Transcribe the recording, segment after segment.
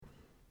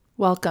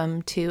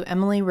Welcome to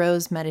Emily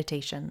Rose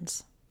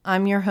Meditations.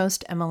 I'm your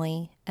host,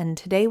 Emily, and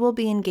today we'll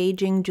be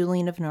engaging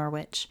Julian of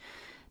Norwich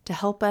to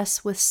help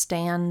us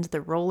withstand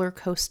the roller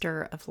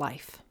coaster of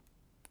life.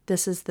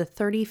 This is the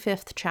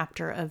 35th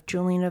chapter of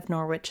Julian of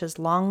Norwich's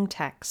long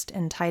text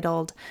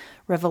entitled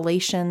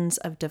Revelations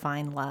of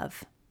Divine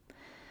Love.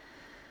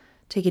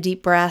 Take a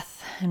deep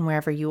breath, and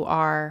wherever you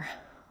are,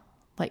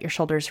 let your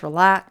shoulders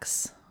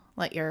relax,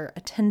 let your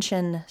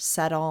attention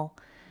settle,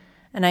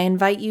 and I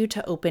invite you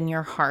to open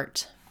your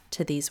heart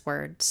to these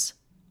words.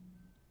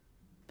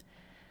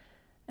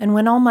 And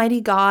when Almighty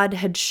God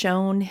had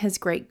shown his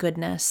great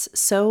goodness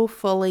so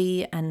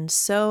fully and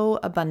so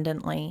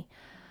abundantly,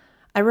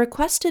 I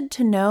requested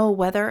to know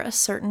whether a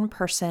certain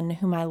person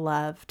whom I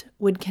loved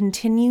would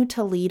continue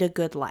to lead a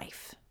good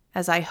life,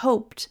 as I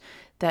hoped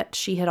that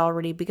she had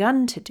already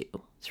begun to do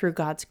through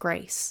God's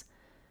grace.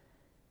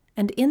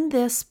 And in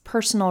this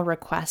personal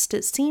request,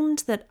 it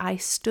seemed that I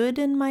stood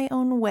in my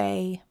own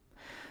way,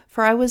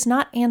 for I was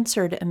not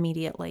answered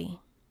immediately.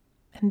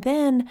 And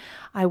then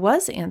I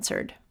was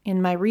answered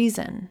in my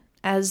reason,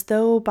 as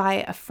though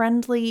by a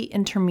friendly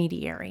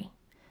intermediary.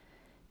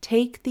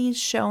 Take these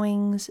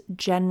showings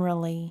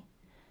generally,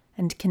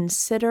 and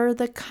consider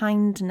the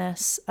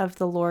kindness of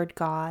the Lord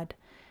God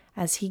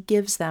as he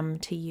gives them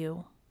to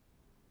you.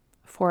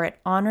 For it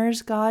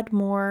honors God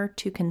more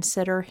to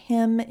consider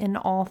him in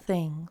all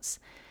things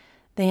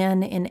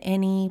than in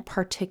any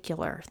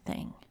particular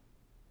thing.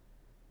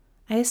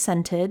 I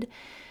assented,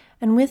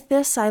 and with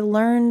this I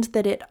learned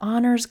that it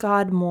honors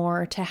God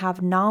more to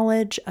have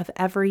knowledge of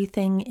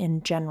everything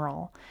in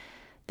general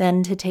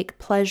than to take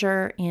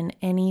pleasure in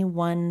any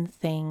one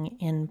thing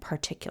in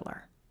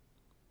particular.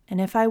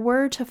 And if I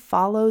were to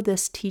follow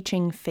this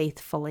teaching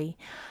faithfully,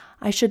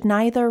 I should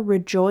neither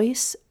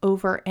rejoice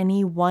over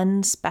any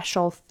one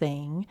special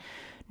thing,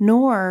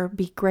 nor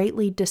be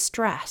greatly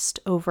distressed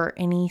over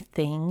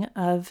anything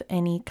of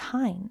any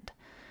kind,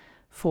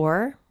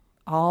 for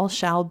all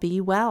shall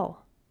be well.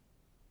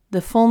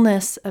 The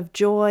fullness of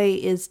joy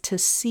is to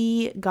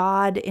see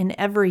God in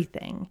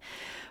everything,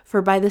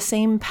 for by the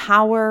same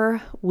power,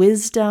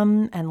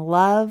 wisdom, and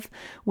love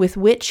with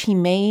which he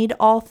made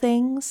all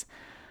things,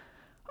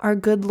 our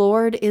good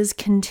Lord is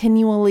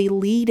continually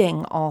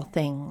leading all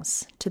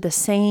things to the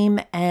same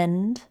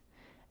end,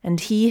 and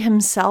he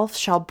himself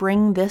shall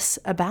bring this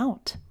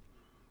about.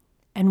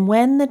 And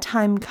when the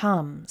time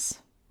comes,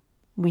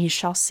 we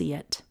shall see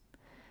it.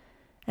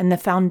 And the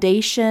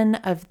foundation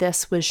of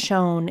this was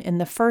shown in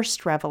the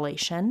first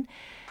revelation,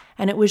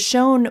 and it was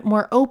shown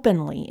more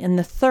openly in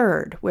the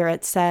third, where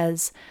it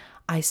says,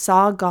 I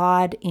saw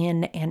God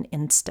in an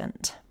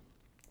instant.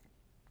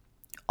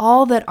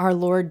 All that our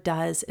Lord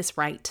does is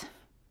right,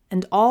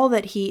 and all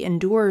that he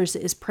endures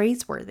is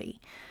praiseworthy.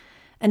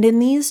 And in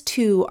these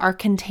two are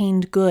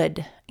contained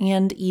good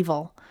and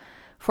evil,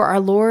 for our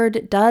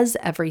Lord does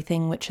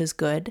everything which is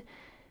good,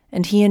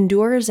 and he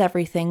endures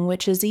everything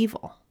which is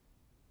evil.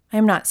 I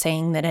am not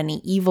saying that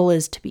any evil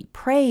is to be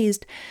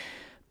praised,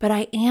 but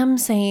I am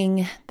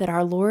saying that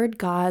our Lord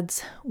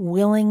God's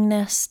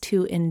willingness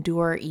to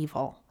endure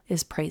evil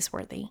is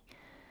praiseworthy.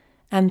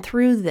 And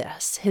through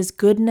this, his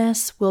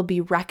goodness will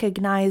be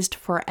recognized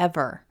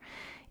forever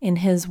in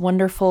his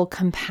wonderful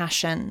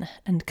compassion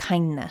and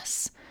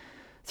kindness,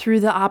 through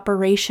the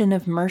operation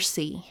of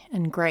mercy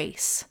and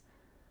grace.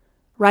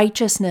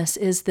 Righteousness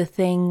is the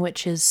thing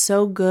which is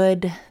so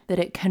good that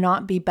it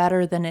cannot be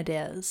better than it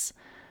is.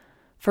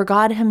 For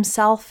God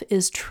himself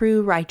is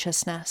true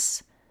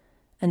righteousness,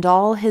 and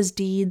all his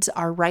deeds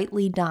are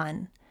rightly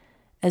done,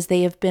 as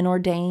they have been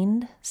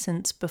ordained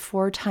since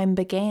before time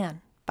began,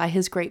 by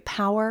his great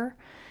power,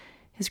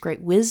 his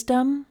great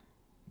wisdom,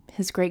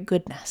 his great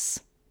goodness.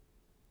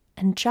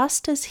 And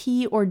just as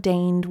he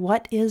ordained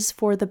what is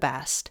for the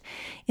best,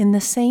 in the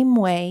same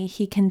way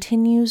he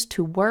continues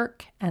to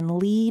work and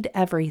lead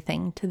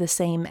everything to the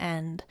same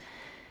end.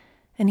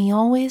 And he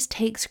always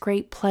takes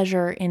great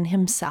pleasure in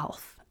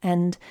himself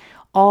and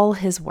all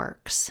his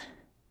works.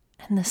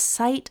 And the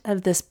sight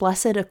of this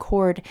blessed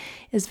accord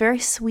is very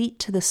sweet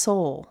to the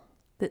soul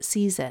that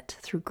sees it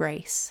through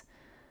grace.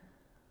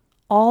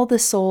 All the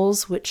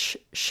souls which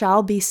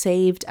shall be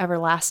saved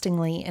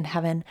everlastingly in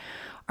heaven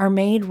are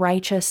made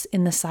righteous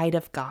in the sight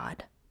of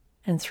God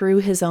and through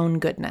his own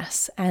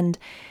goodness. And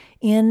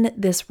in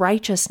this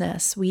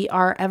righteousness, we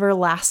are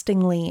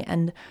everlastingly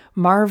and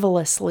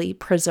marvelously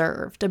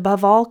preserved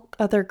above all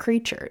other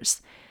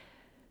creatures.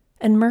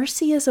 And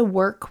mercy is a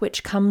work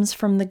which comes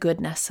from the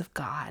goodness of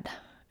God,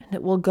 and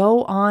it will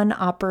go on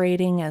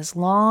operating as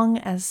long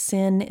as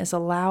sin is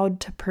allowed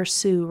to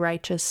pursue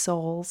righteous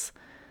souls.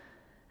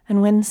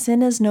 And when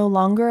sin is no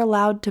longer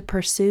allowed to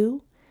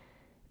pursue,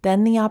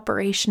 then the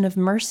operation of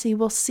mercy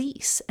will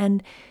cease,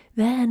 and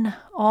then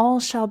all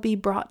shall be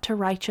brought to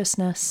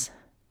righteousness,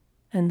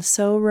 and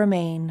so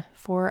remain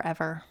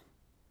forever.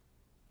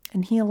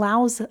 And he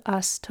allows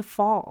us to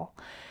fall,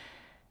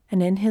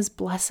 and in his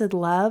blessed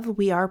love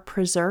we are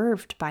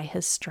preserved by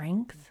his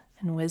strength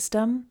and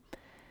wisdom,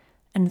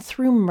 and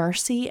through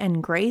mercy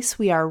and grace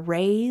we are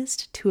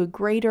raised to a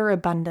greater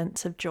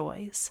abundance of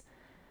joys.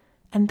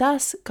 And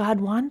thus, God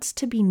wants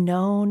to be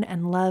known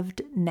and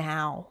loved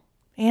now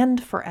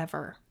and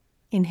forever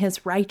in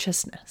his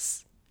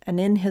righteousness and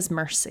in his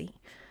mercy.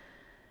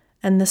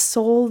 And the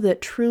soul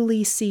that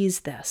truly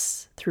sees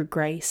this through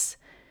grace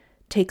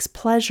takes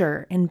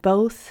pleasure in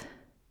both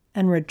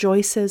and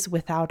rejoices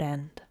without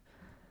end.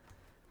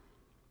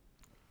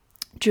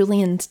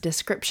 Julian's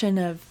description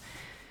of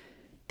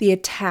the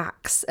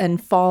attacks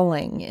and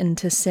falling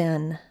into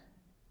sin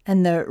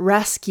and the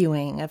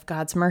rescuing of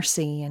God's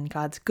mercy and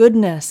God's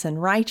goodness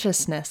and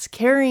righteousness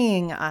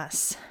carrying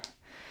us,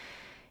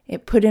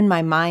 it put in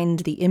my mind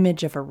the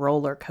image of a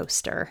roller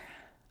coaster.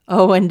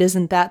 Oh, and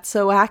isn't that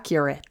so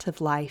accurate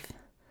of life?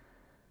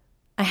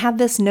 I had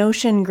this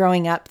notion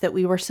growing up that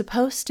we were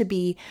supposed to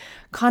be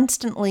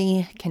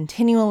constantly,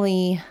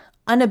 continually,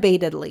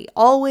 unabatedly,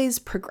 always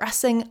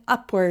progressing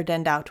upward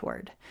and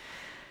outward.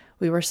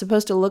 We were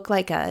supposed to look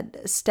like a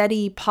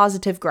steady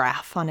positive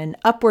graph on an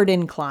upward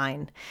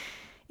incline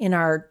in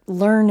our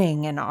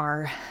learning and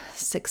our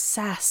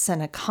success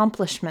and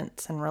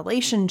accomplishments and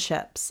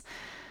relationships.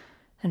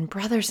 And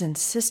brothers and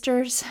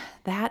sisters,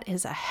 that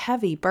is a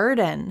heavy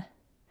burden.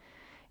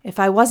 If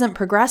I wasn't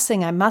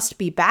progressing, I must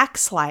be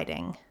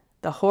backsliding.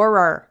 The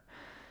horror.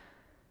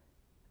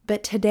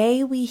 But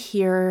today we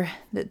hear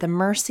that the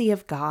mercy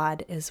of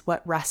God is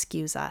what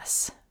rescues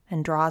us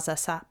and draws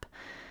us up,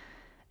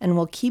 and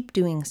will keep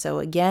doing so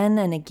again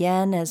and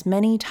again as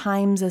many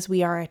times as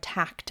we are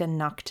attacked and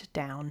knocked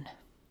down.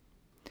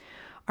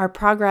 Our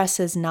progress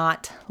is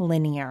not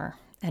linear,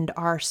 and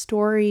our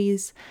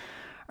stories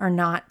are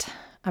not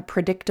a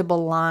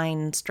predictable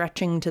line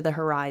stretching to the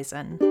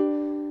horizon.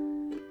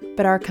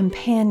 But our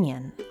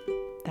companion,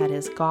 that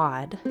is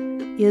God,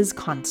 is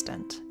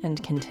constant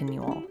and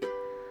continual,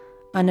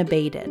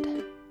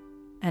 unabated,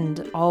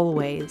 and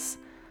always,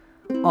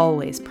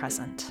 always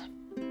present.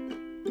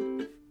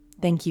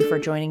 Thank you for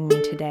joining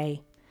me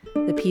today.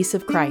 The peace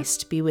of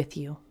Christ be with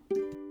you.